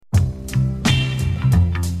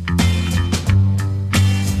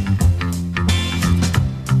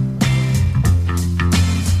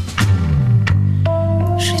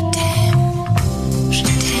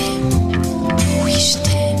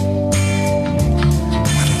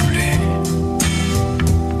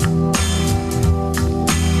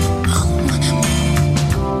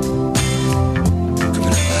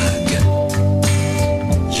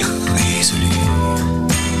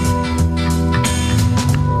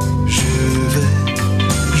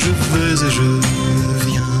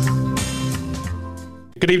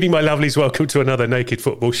Good evening, my lovelies. Welcome to another Naked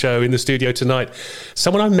Football show. In the studio tonight,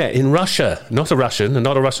 someone I met in Russia. Not a Russian, and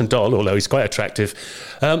not a Russian doll, although he's quite attractive.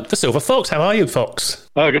 The Silver Fox. How are you, Fox?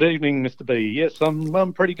 Good evening, Mr. B. Yes,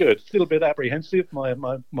 I'm pretty good. Still a bit apprehensive.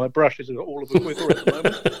 My brushes are all of a quiver at the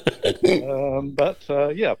moment. But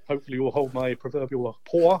hopefully you'll hold my proverbial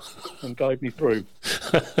paw and guide me through.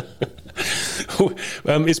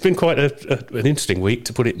 It's been quite an interesting week,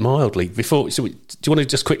 to put it mildly. Do you want to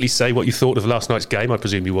just quickly say what you thought of last night's game? I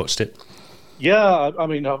presume you watched it. Yeah, I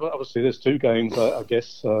mean, obviously there's two games, I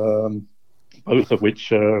guess, both of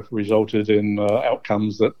which resulted in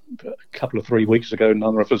outcomes that a couple of 3 weeks ago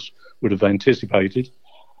none of us would have anticipated.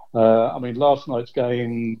 I mean, last night's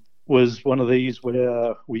game was one of these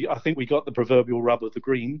where I think we got the proverbial rub of the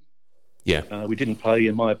green. Yeah. We didn't play,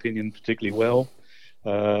 in my opinion, particularly well.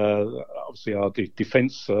 Obviously our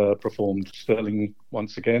defence performed sterling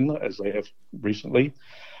once again, as they have recently.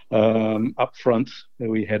 Up front,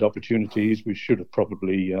 we had opportunities. We should have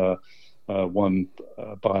probably won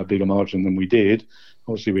by a bigger margin than we did.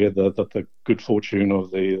 Obviously, we had the good fortune of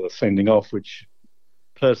the sending off, which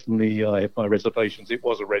personally I have my reservations. It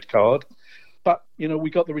was a red card. But, we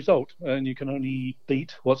got the result, and you can only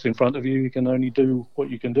beat what's in front of you. You can only do what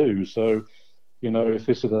you can do. So, if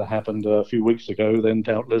this had happened a few weeks ago, then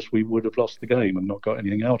doubtless we would have lost the game and not got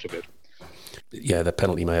anything out of it. Yeah, the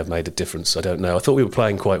penalty may have made a difference. I don't know. I thought we were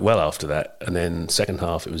playing quite well after that. And then second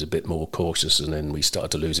half, it was a bit more cautious, and then we started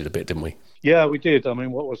to lose it a bit, didn't we? Yeah, we did. I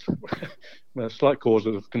mean, what was a slight cause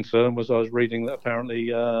of concern was I was reading that apparently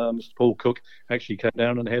Mr. Paul Cook actually came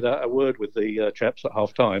down and had a word with the chaps at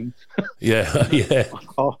half-time. Yeah.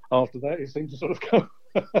 After that, it seemed to sort of go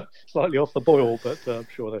slightly off the boil, but I'm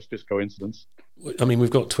sure that's just coincidence. I mean, we've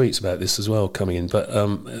got tweets about this as well coming in, but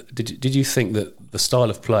did you think that the style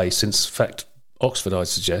of play, since in fact Oxford, I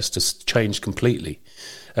suggest, has changed completely?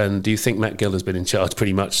 And do you think Matt Gill has been in charge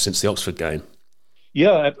pretty much since the Oxford game?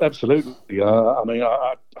 Yeah, absolutely. I mean,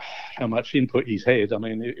 how much input he's had. I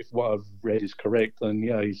mean, if what I've read is correct, then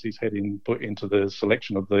yeah, he's had input into the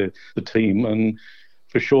selection of the team, and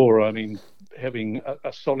for sure, I mean, having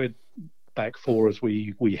a solid back four as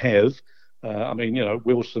we have. I mean,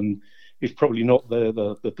 Wilson is probably not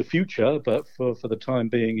the future, but for the time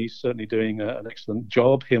being, he's certainly doing an excellent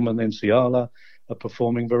job. Him and then Ciala are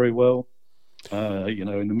performing very well.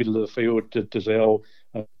 In the middle of the field, Dazelle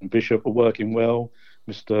and Bishop are working well.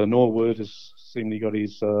 Mr. Norwood has seemingly got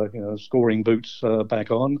his scoring boots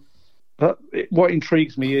back on. But what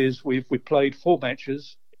intrigues me is we've played 4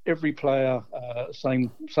 matches. Every player,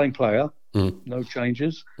 same player, no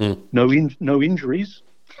changes, no injuries.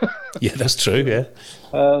 Yeah, that's true. Yeah.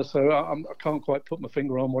 So I can't quite put my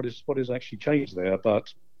finger on what is actually changed there,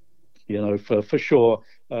 but for sure,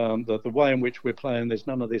 the way in which we're playing, there's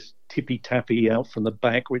none of this tippy-tappy out from the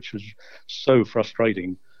back, which was so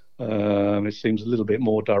frustrating. It seems a little bit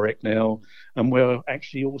more direct now, and we're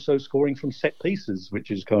actually also scoring from set pieces,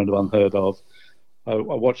 which is kind of unheard of. I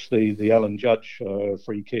watched the Alan Judge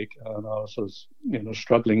free kick, and I was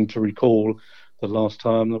struggling to recall the last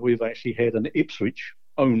time that we've actually had an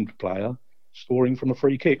Ipswich-owned player scoring from a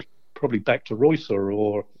free kick, probably back to Roycer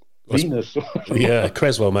or Venus. Yeah,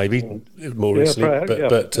 Creswell maybe more recently.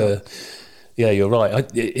 But you're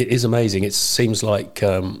right. It is amazing. It seems like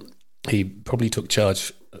he probably took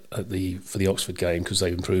charge for the Oxford game because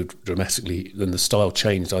they improved dramatically, and the style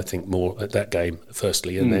changed, I think, more at that game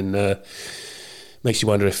firstly, and then makes you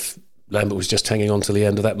wonder if Lambert was just hanging on to the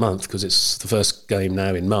end of that month, because it's the first game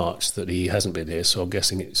now in March that he hasn't been here, so I'm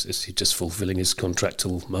guessing it's just fulfilling his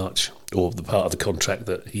contractual March, or the part of the contract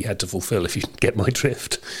that he had to fulfil, if you get my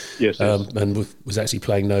drift. Yes. And was actually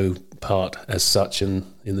playing no part as such in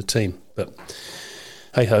the team. But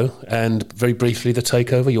hey-ho. And very briefly, the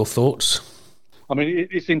takeover, your thoughts? I mean,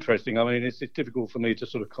 it's interesting. I mean, it's difficult for me to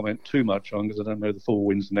sort of comment too much on, because I don't know the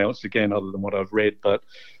full ins and outs, again, other than what I've read, but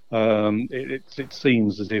it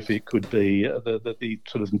seems as if it could be the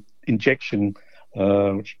sort of injection,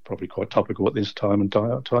 which is probably quite topical at this time.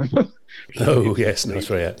 Oh, yes, no, that's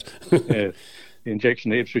very apt. Yeah, the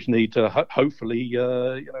injection the Ipswich need to hopefully,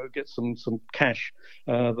 get some cash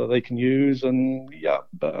that they can use and,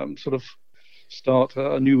 sort of start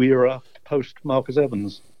a new era post Marcus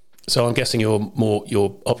Evans. So I'm guessing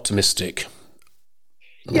you're optimistic.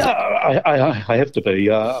 Yeah, I have to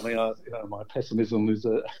be. I mean, my pessimism is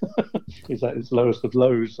at its lowest of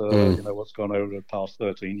lows. What's gone over the past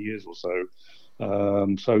 13 years or so.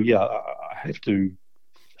 I have to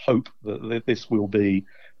hope that this will be,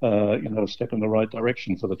 a step in the right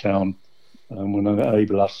direction for the town, and will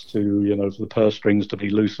enable us to, for the purse strings to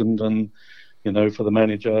be loosened and, for the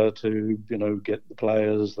manager to, get the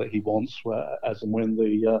players that he wants as and when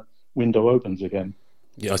the window opens again.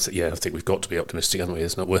 Yeah, I think we've got to be optimistic, haven't we?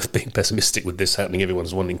 It's not worth being pessimistic with this happening.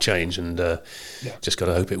 Everyone's wanting change, and just got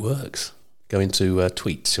to hope it works. Go into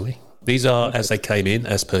tweets, shall we? These are as they came in,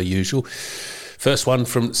 as per usual. First one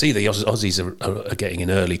from, the Aussies are getting in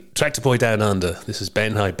early. Tractor Boy Down Under. This is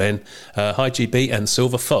Ben. Hi, Ben. Hi, GB and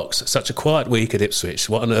Silver Fox. Such a quiet week at Ipswich.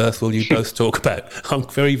 What on earth will you both talk about? I'm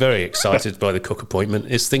very, very excited by the Cook appointment.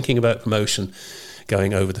 Is thinking about promotion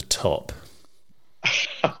going over the top?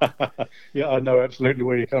 Yeah, I know absolutely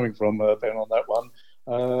where you're coming from, Ben, on that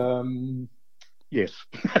one. Yes.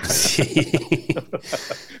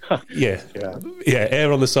 Yeah.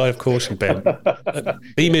 Err on the side of caution, Ben.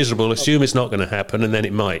 Be miserable, assume it's not going to happen, and then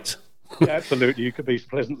it might. Absolutely, you could be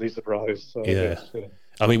pleasantly surprised. So, yeah.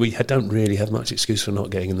 I mean, we don't really have much excuse for not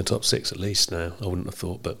getting in the top 6 at least now, I wouldn't have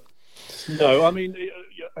thought, but... No, I mean,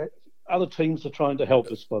 other teams are trying to help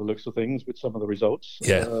us by the looks of things with some of the results.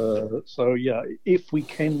 Yeah. So, if we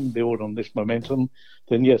can build on this momentum,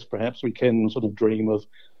 then yes, perhaps we can sort of dream of,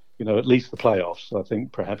 at least the playoffs. I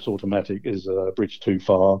think perhaps automatic is a bridge too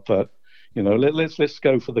far, but let's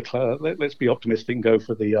go for let's be optimistic and go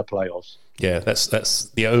for the playoffs. Yeah, that's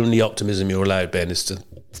the only optimism you're allowed, Ben, is to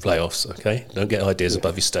playoffs. Okay, don't get ideas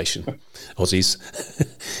above your station. Aussies,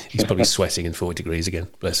 he's probably sweating in 40 degrees again.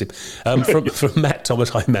 Bless him. From Matt Thomas,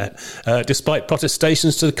 hi Matt. Despite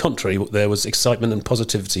protestations to the contrary, there was excitement and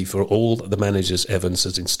positivity for all the managers Evans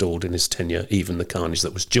has installed in his tenure, even the carnage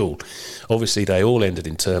that was Jewell. Obviously, they all ended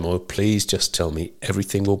in turmoil. Please just tell me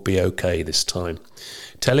everything will be okay this time.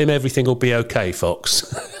 Tell him everything will be okay,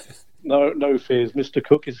 Fox. No fears. Mr.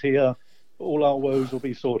 Cook is here. All our woes will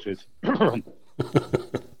be sorted.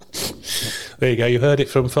 There you go. You heard it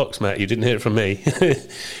from Fox, Matt. You didn't hear it from me.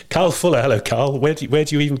 Carl Fuller. Hello, Carl. Where do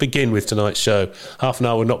you even begin with tonight's show? Half an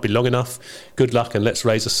hour will not be long enough. Good luck, and let's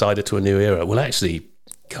raise a cider to a new era. Well, actually,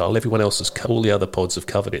 Carl, everyone else all the other pods have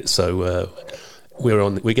covered it, so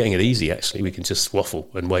we're getting it easy. Actually, we can just waffle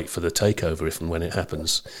and wait for the takeover if and when it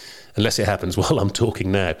happens. Unless it happens while I'm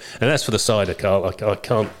talking now. And as for the cider, Carl, I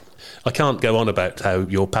can't go on about how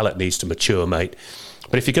your palate needs to mature, mate.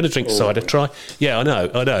 But if you're going to drink cider, try... Yeah, I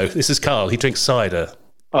know. This is Carl. He drinks cider.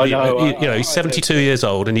 I know. He's 72 years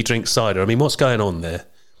old and he drinks cider. I mean, what's going on there?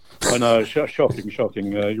 I know.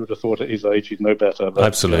 Shocking. You would have thought at his age he'd know better. But,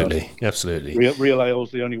 absolutely. Real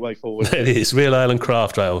ale's the only way forward. It is. Real ale and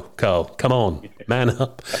craft ale, Carl. Come on. Man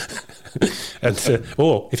up. And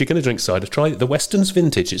or if you're going to drink cider, try the Weston's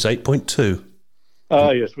Vintage. It's 8.2.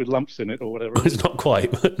 Yes, with lumps in it or whatever. It's not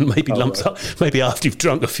quite, but maybe lumps up. Maybe after you've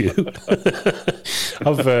drunk a few.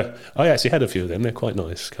 I actually had a few of them. They're quite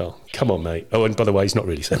nice, Carl. Come on, mate. Oh, and by the way, he's not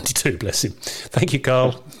really 72, bless him. Thank you,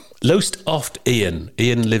 Carl. Lowestoft Ian.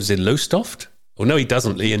 Ian lives in Lowestoft? Oh, no, he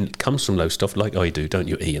doesn't. Ian comes from Lowestoft like I do, don't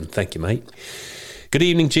you, Ian? Thank you, mate. Good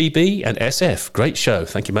evening, GB and SF. Great show.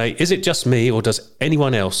 Thank you, mate. Is it just me, or does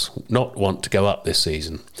anyone else not want to go up this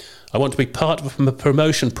season? I want to be part of a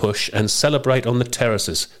promotion push and celebrate on the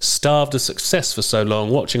terraces. Starved of success for so long,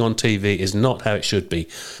 watching on TV is not how it should be.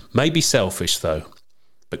 Maybe selfish, though,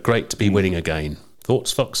 but great to be winning again.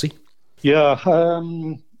 Thoughts, Foxy? Yeah,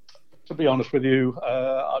 to be honest with you,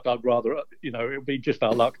 I'd rather, it would be just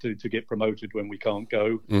our luck to get promoted when we can't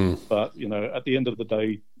go. But, at the end of the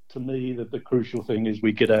day, to me, the crucial thing is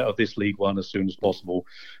we get out of this League One as soon as possible.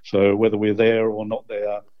 So whether we're there or not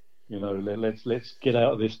there, let's get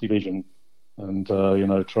out of this division and,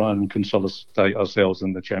 try and consolidate ourselves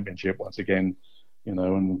in the Championship once again,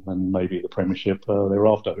 and maybe the Premiership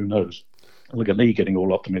thereafter. Who knows? Look at me getting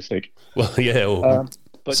all optimistic. Well, yeah.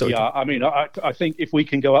 I mean, I think if we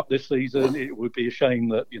can go up this season, it would be a shame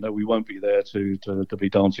that, we won't be there to be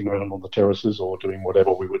dancing around on the terraces or doing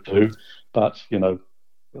whatever we would do. But,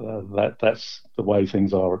 that's the way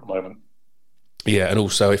things are at the moment. Yeah, and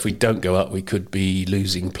also if we don't go up, we could be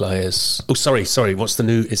losing players. Oh, sorry. What's the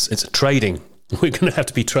new? It's a trading. We're going to have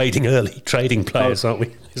to be trading players, aren't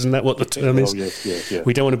we? Isn't that what the term is? Yes.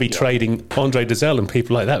 We don't want to be trading Andre Dazelle and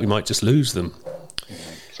people like that. We might just lose them.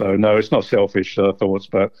 So no, it's not selfish thoughts,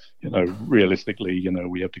 but realistically,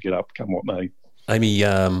 we have to get up, come what may. Amy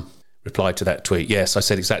replied to that tweet. Yes, I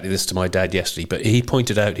said exactly this to my dad yesterday, but he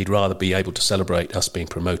pointed out he'd rather be able to celebrate us being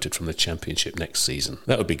promoted from the Championship next season.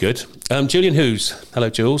 That would be good. Julian Hughes. Hello,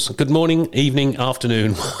 Jules. Good morning, evening,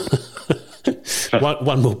 afternoon.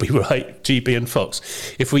 One will be right, GB and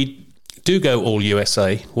Fox. If we do go all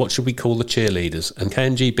USA, what should we call the cheerleaders? And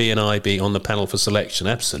can GB and I be on the panel for selection?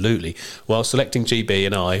 Absolutely. While selecting GB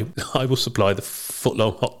and I will supply the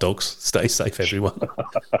foot-long hot dogs. Stay safe, everyone.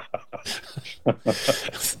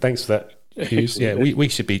 Thanks for that, Hughes. Yeah, we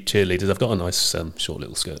should be cheerleaders. I've got a nice short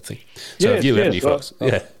little skirt thing. So have you, Fox?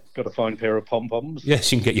 Yeah. got a fine pair of pom-poms.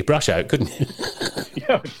 Yes, you can get your brush out, couldn't you?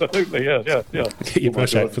 Yeah, absolutely, yeah. Get your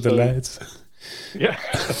brush out for the lads. Yeah.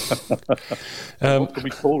 What can we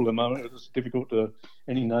call them? I mean, it's difficult to...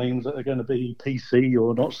 Any names that are going to be PC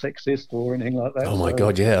or not sexist or anything like that. Oh, my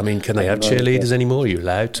God, yeah. I mean, can they have cheerleaders anymore? Are you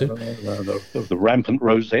allowed to? The rampant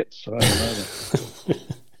rosettes. The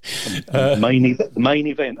main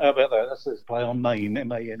event. How about that? Let's play on Maine,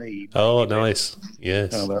 M-A-N-E. Oh, nice.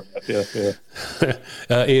 Yes. How about that?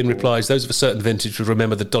 Yeah. Ian replies, those of a certain vintage would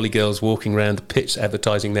remember the Dolly girls walking around the pitch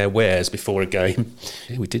advertising their wares before a game.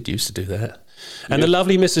 Yeah, we did used to do that. And the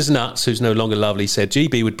lovely Mrs. Nuts, who's no longer lovely, said,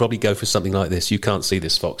 GB would probably go for something like this. You can't see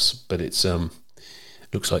this, Fox, but it's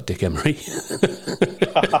looks like Dick Emery.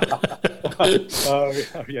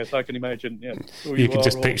 Yes, I can imagine. Yeah. You can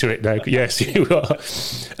just picture it now. Yes, you are.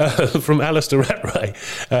 From Alistair Rattray.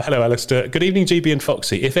 Hello, Alistair. Good evening, GB and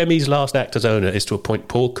Foxy. If ME's last act as owner is to appoint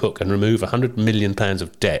Paul Cook and remove £100 million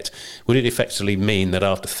of debt, would it effectively mean that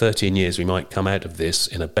after 13 years we might come out of this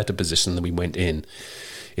in a better position than we went in?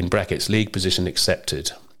 In brackets, league position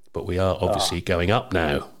accepted. But we are obviously going up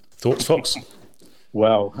now. Thoughts, Fox?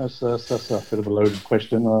 Well, that's a bit of a loaded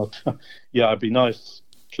question. It'd be nice,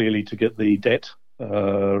 clearly, to get the debt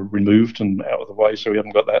removed and out of the way so we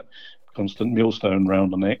haven't got that constant millstone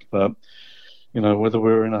round the neck. But, whether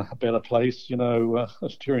we're in a better place,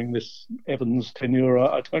 during this Evans tenure,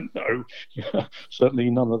 I don't know.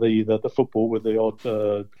 Certainly none of the football with the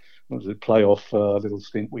odd... playoff little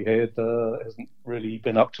stint we had hasn't really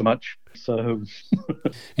been up to much. So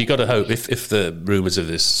you got to hope if the rumours of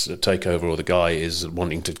this takeover or the guy is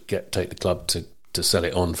wanting to take the club to sell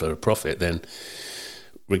it on for a profit, then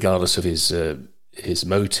regardless of his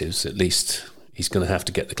motives, at least he's going to have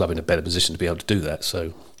to get the club in a better position to be able to do that.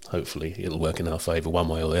 So hopefully it'll work in our favour one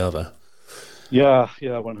way or the other. Yeah,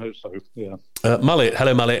 one hopes so, yeah. Mullet,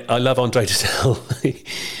 hello Mullet, I love Andre Dozzell.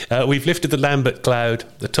 We've lifted the Lambert cloud,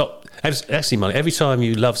 the top... Actually, Mullet, every time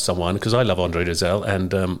you love someone, because I love Andre Dozzell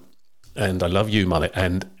and I love you, Mullet,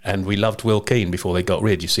 and we loved Will Keane before they got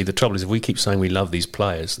rid. You see, the trouble is if we keep saying we love these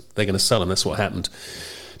players, they're going to sell them. That's what happened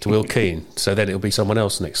to Will Keane. So then it'll be someone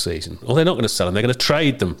else next season. Or they're not going to sell them, they're going to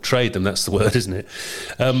trade them. Trade them, that's the word, isn't it?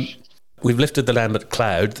 We've lifted the Lambert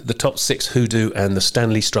cloud, the top 6 hoodoo and the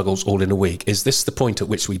Stanley struggles all in a week. Is this the point at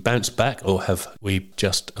which we bounce back, or have we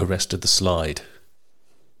just arrested the slide?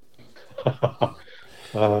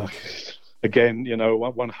 Again,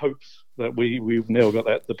 one hopes that we've now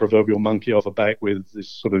got the proverbial monkey off the back with this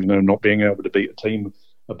sort of, not being able to beat a team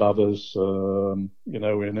above us. We're now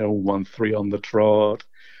 1-3 on the trot.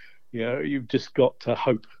 You've just got to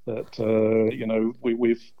hope that,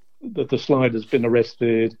 that the slide has been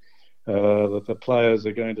arrested. That the players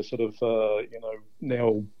are going to sort of,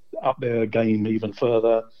 now up their game even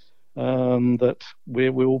further, that we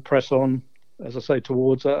will press on, as I say,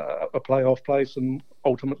 towards a playoff place and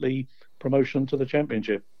ultimately promotion to the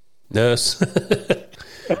championship. Nurse.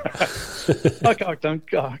 I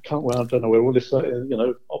don't know where all this,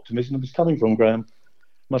 optimism is coming from, Graham.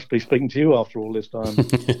 Must be speaking to you after all this time.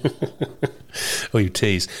 Oh, you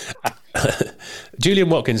tease. Julian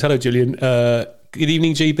Watkins. Hello, Julian. Good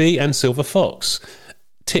evening, GB and Silver Fox.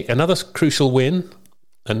 Tick, another crucial win,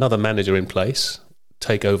 another manager in place,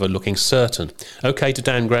 takeover looking certain. Okay to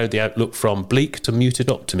downgrade the outlook from bleak to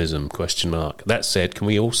muted optimism, ? That said, can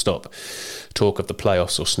we all stop talk of the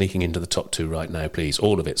playoffs or sneaking into the top 2 right now, please?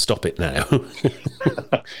 All of it. Stop it now.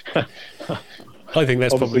 I think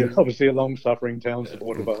that's obviously a long-suffering town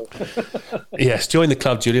supporter. Yes, join the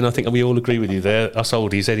club, Julian. I think we all agree with you there. Us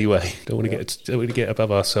oldies, anyway. Don't want to get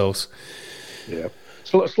above ourselves. Yeah.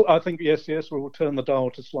 So I think, yes, we'll turn the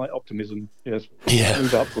dial to slight optimism. Yes. Yeah.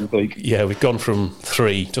 Move up from bleak. Yeah, we've gone from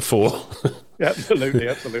 3 to 4. Absolutely.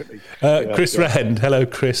 Chris Rand. Hello,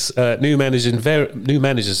 Chris. New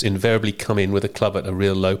managers invariably come in with a club at a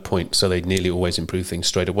real low point, so they nearly always improve things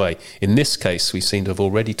straight away. In this case, we seem to have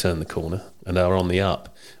already turned the corner and are on the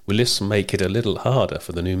up. Will this make it a little harder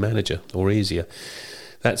for the new manager or easier?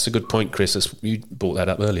 That's a good point, Chris. You brought that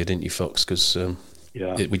up earlier, didn't you, Fox? Because...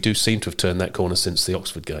 we do seem to have turned that corner since the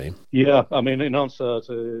Oxford game. Yeah, I mean, in answer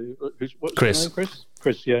to... What's Chris. Your name, Chris?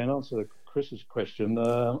 Chris, yeah, in answer to Chris's question,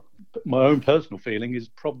 my own personal feeling is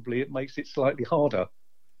probably it makes it slightly harder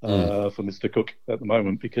for Mr. Cook at the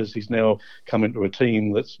moment, because he's now come into a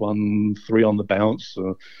team that's won 3 on the bounce,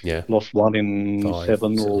 lost 1 in 5,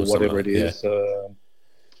 7 or whatever it is.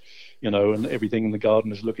 And everything in the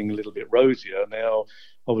garden is looking a little bit rosier. Now,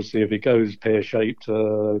 obviously, if it goes pear-shaped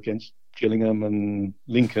against Gillingham and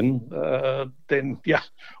Lincoln, then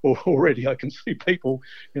already I can see people,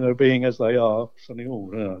 being as they are,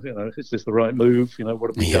 saying, is this the right move? What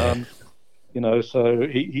have we done? So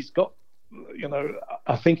he's got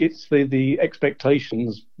I think it's the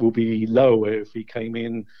expectations will be lower if he came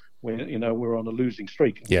in when we're on a losing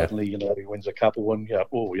streak. And suddenly, he wins a couple, and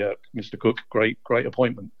Mr. Cook, great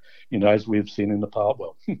appointment. As we've seen in the past.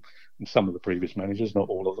 Well, in some of the previous managers, not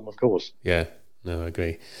all of them, of course. Yeah, no, I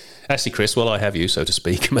agree. Actually, Chris, while I have you, so to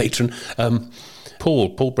speak, matron,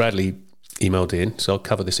 Paul Bradley emailed in, so I'll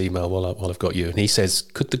cover this email while I've got you. And he says,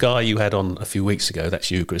 could the guy you had on a few weeks ago, that's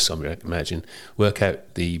you, Chris, I imagine, work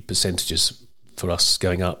out the percentages for us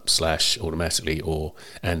going up / automatically or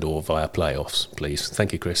via playoffs, please?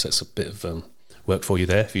 Thank you, Chris. That's a bit of work for you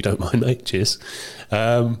there, if you don't mind, mate. Cheers.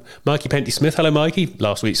 Mikey Penty-Smith. Hello, Mikey,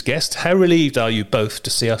 last week's guest. How relieved are you both to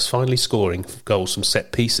see us finally scoring goals from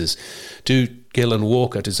set pieces? Do Gill and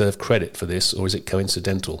Walker deserve credit for this, or is it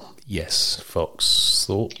coincidental? Yes. Fox,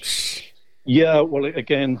 thoughts? Yeah, well,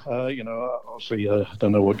 again, obviously, I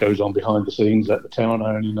don't know what goes on behind the scenes at the town.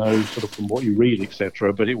 I only know sort of from what you read,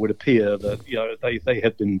 etc. But it would appear that they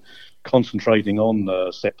had been concentrating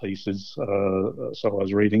on set pieces. So I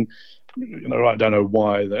was reading. I don't know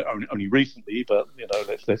why. They're only recently, but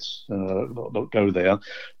let's not go there.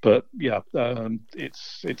 But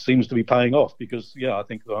it seems to be paying off because I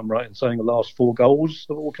think I'm right in saying the last 4 goals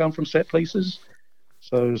have all come from set pieces.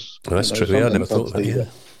 So that's true. I never thought of that. Yeah.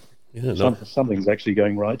 Something's actually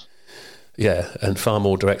going right. Yeah, and far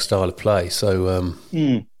more direct style of play. So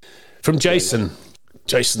from Jason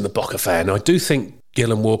the Boca fan, I do think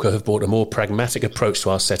Gill and Walker have brought a more pragmatic approach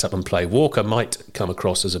to our setup and play. Walker might come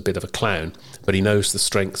across as a bit of a clown, but he knows the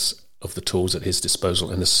strengths of the tools at his disposal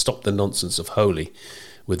and has stopped the nonsense of Holy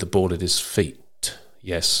with the ball at his feet.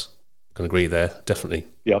 Yes, can agree there, definitely.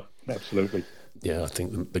 Yeah, absolutely. Yeah, I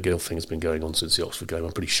think the Gill thing has been going on since the Oxford game,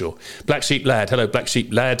 I'm pretty sure. Black Sheep Lad. Hello, Black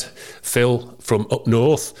Sheep Lad. Phil from up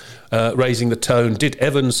north, raising the tone. Did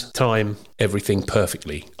Evans time everything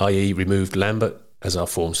perfectly, i.e. removed Lambert as our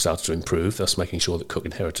form started to improve, thus making sure that Cook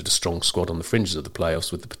inherited a strong squad on the fringes of the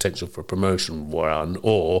playoffs with the potential for a promotion run,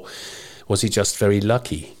 or was he just very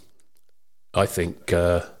lucky? I think,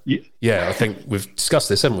 I think we've discussed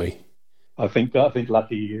this, haven't we? I think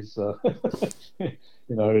lucky is...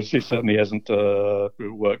 It certainly hasn't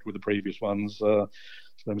worked with the previous ones. So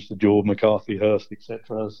Mr. George, McCarthy, Hurst,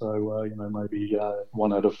 etc. So maybe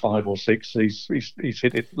 1 out of 5 or 6, he's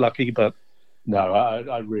hit it lucky. But no,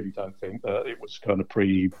 I really don't think that it was kind of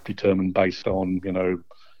predetermined based on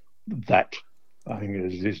that. I think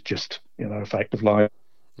it's just a fact of life.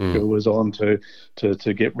 Who was on to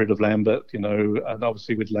get rid of Lambert, and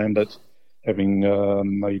obviously with Lambert having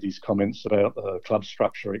made his comments about the club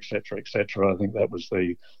structure, etc., etc. I think that was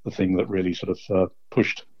the thing that really sort of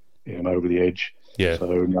pushed him over the edge. Yeah. So,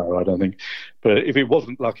 no, I don't think. But if it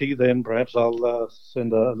wasn't lucky, then perhaps I'll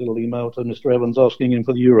send a little email to Mr. Evans asking him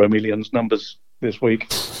for the Euro Millions numbers this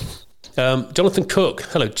week. Jonathan Cook.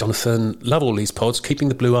 Hello, Jonathan. Love all these pods. Keeping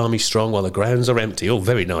the Blue Army strong while the grounds are empty. Oh,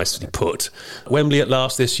 very nicely put. Wembley at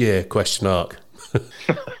last this year, ?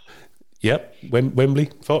 Yep. Wembley,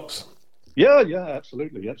 Fox? Yeah,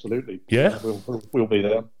 absolutely. Yeah? We'll be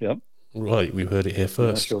there, yeah. Right, we heard it here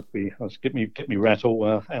first. Get me rattle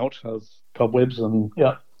out of cobwebs and,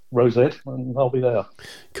 rosette, and I'll be there.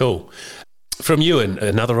 Cool. From Ewan,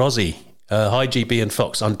 another Aussie. Hi, GB and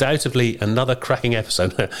Fox. Undoubtedly another cracking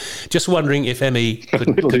episode. Just wondering if Emmy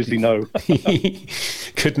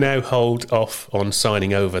could now hold off on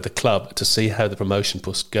signing over the club to see how the promotion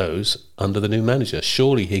push goes under the new manager.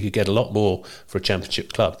 Surely he could get a lot more for a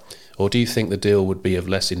championship club. Or do you think the deal would be of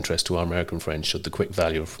less interest to our American friends should the quick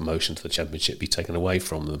value of promotion to the championship be taken away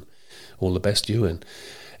from them? All the best, Ewan.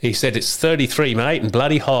 He said it's 33, mate, and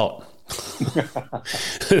bloody hot.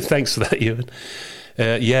 Thanks for that, Ewan.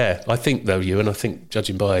 I think, though, Ewan,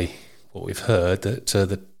 judging by what we've heard, that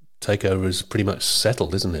the takeover is pretty much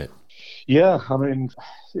settled, isn't it? Yeah, I mean,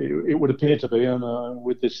 it would appear to be, and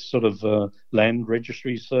with this sort of land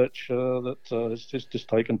registry search that has just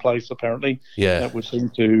taken place, apparently, that would seem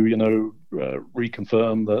to,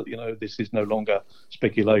 reconfirm that, this is no longer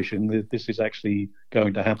speculation. This is actually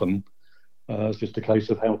going to happen. It's just a case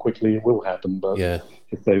of how quickly it will happen. But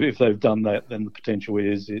if they've done that, then the potential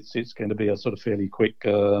is it's going to be a sort of fairly quick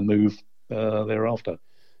move thereafter.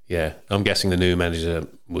 Yeah, I'm guessing the new manager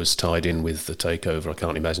was tied in with the takeover. I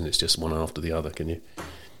can't imagine it's just one after the other, can you?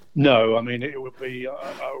 No, I mean, it would be,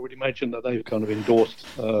 I would imagine that they've kind of endorsed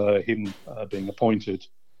him being appointed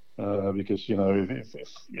because, if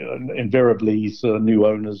invariably new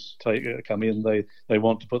owners come in, they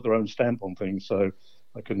want to put their own stamp on things. So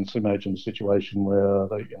I couldn't imagine a situation where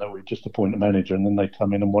we just appoint a manager and then they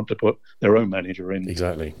come in and want to put their own manager in.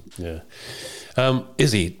 Exactly, yeah.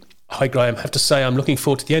 Izzy, Hi, Graham. I have to say I'm looking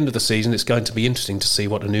forward to the end of the season. It's going to be interesting to see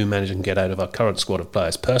what a new manager can get out of our current squad of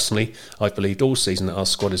players. Personally, I've believed all season that our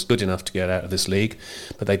squad is good enough to get out of this league,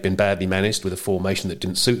 but they've been badly managed with a formation that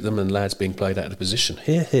didn't suit them and lads being played out of position.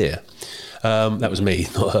 Hear, hear. That was me,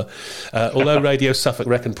 not her. Although Radio Suffolk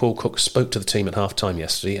reckon Paul Cook spoke to the team at half-time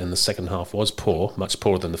yesterday and the second half was poor, much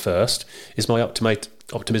poorer than the first, is my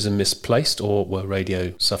optimism misplaced, or were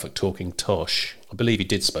Radio Suffolk talking tosh? I believe he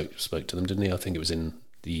did spoke to them, didn't he? I think it was in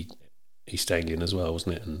the East Anglian as well,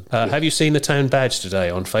 wasn't it? And, have you seen the town badge today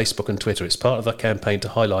on Facebook and Twitter? It's part of the campaign to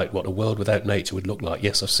highlight what a world without nature would look like.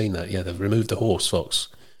 Yes, I've seen that. Yeah, they've removed the horse, Fox.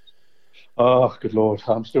 Oh, good Lord.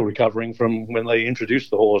 I'm still recovering from when they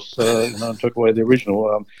introduced the horse and took away the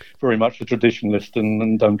original. Very much a traditionalist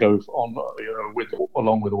and don't go on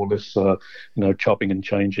along with all this, chopping and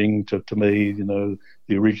changing. To me,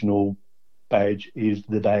 the original badge is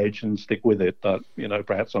the badge and stick with it. But,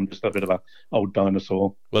 perhaps I'm just a bit of an old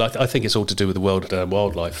dinosaur. Well, I think it's all to do with the World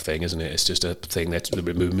Wildlife thing, isn't it? It's just a thing that's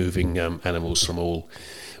removing animals from all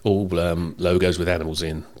logos with animals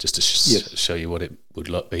in, just to show you what it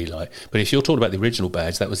would be like. But if you're talking about the original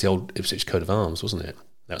badge, that was the old Ipswich coat of arms, wasn't it?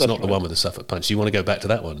 That's not right. The one with the Suffolk punch. You want to go back to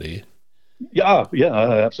that one, do you? Yeah,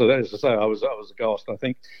 absolutely. As I say, I was aghast. I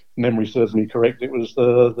think memory serves me correct. It was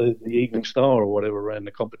the Evening Star or whatever ran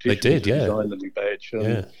the competition. They did, yeah. Designed the new badge.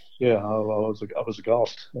 I was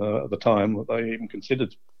aghast at the time that they even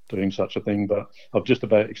considered doing such a thing, but I've just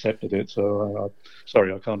about accepted it. So,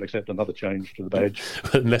 sorry, I can't accept another change to the badge.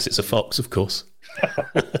 Unless it's a fox, of course.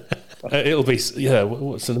 It'll be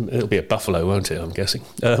it'll be a buffalo, won't it? I'm guessing.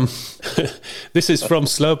 This is from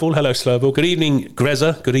Slowball. Hello, Slowball. Good evening,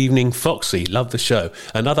 Grezza. Good evening, Foxy. Love the show.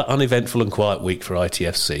 Another uneventful and quiet week for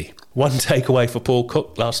ITFC. One takeaway for Paul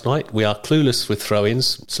Cook last night. We are clueless with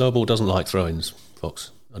throw-ins. Slowball doesn't like throw-ins,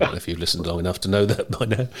 Fox. I don't know if you've listened long enough to know that by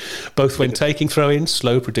now. Both when taking throw-ins,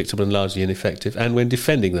 slow, predictable and largely ineffective, and when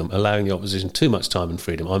defending them, allowing the opposition too much time and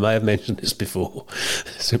freedom. I may have mentioned this before.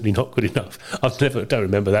 Simply not good enough. Don't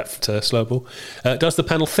remember that, Slowball. Does the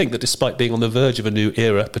panel think that despite being on the verge of a new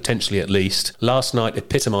era, potentially at least, last night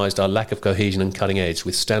epitomised our lack of cohesion and cutting edge,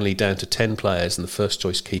 with Stanley down to 10 players and the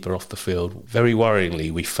first-choice keeper off the field? Very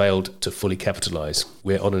worryingly, we failed to fully capitalise.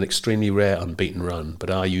 We're on an extremely rare unbeaten run, but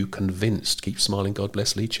are you convinced? Keep smiling, God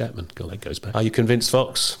bless Lee Chapman. God, that goes back. Are you convinced,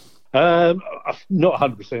 Fox? Not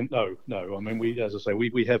 100%. No. I mean,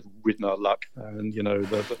 we have ridden our luck, and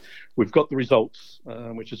we've got the results,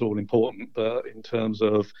 which is all important. But in terms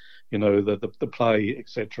of the play,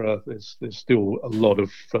 etc., there's still a lot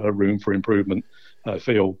of room for improvement. I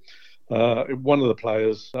feel. One of the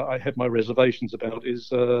players I have my reservations about is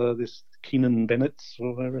this Keenan Bennett,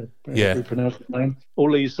 or whatever you pronounce his name.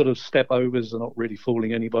 All these sort of step overs are not really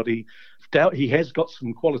fooling anybody. Doubt he has got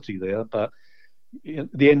some quality there, but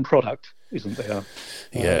the end product isn't there.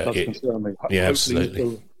 That's concern me. Yeah,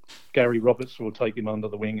 absolutely. Gary Roberts will take him under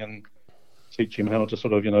the wing and teach him how to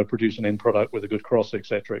sort of produce an end product with a good cross,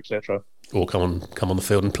 etc., etc. Or come on the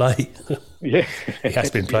field and play. Yeah, he has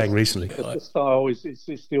been playing recently. The style is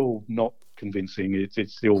still not convincing.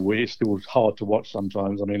 It's still hard to watch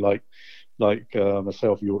sometimes. I mean, like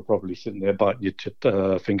myself, you were probably sitting there biting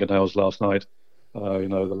your fingernails last night. The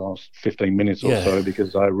last 15 minutes or so,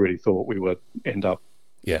 because I really thought we would end up,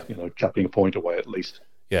 chucking a point away at least.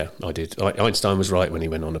 Yeah, I did. Einstein was right when he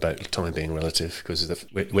went on about time being relative, because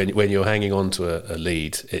when you're hanging on to a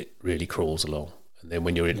lead, it really crawls along, and then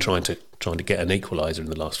when you're trying to get an equaliser in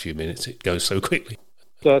the last few minutes, it goes so quickly.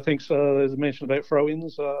 So I think there's a mention about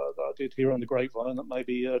throw-ins. I did hear on the grapevine that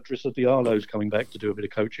maybe Drissa Diallo's coming back to do a bit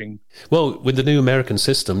of coaching. Well, with the new American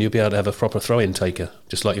system, you'll be able to have a proper throw-in taker,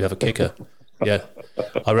 just like you have a kicker. Yeah,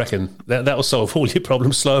 I reckon that'll solve all your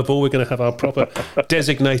problems. Slow ball. We're going to have our proper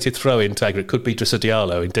designated throw-in taker. It could be Drissa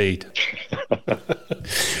Diallo, indeed.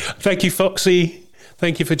 Thank you, Foxy.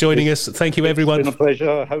 Thank you for joining us. Thank you, everyone. It's been a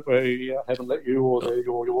pleasure. I hope I haven't let you or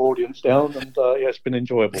your audience down. And it's been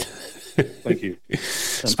enjoyable. Thank you.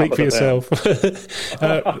 Speak for yourself.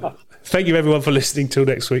 Thank you, everyone, for listening. Till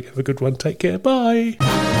next week. Have a good one. Take care. Bye.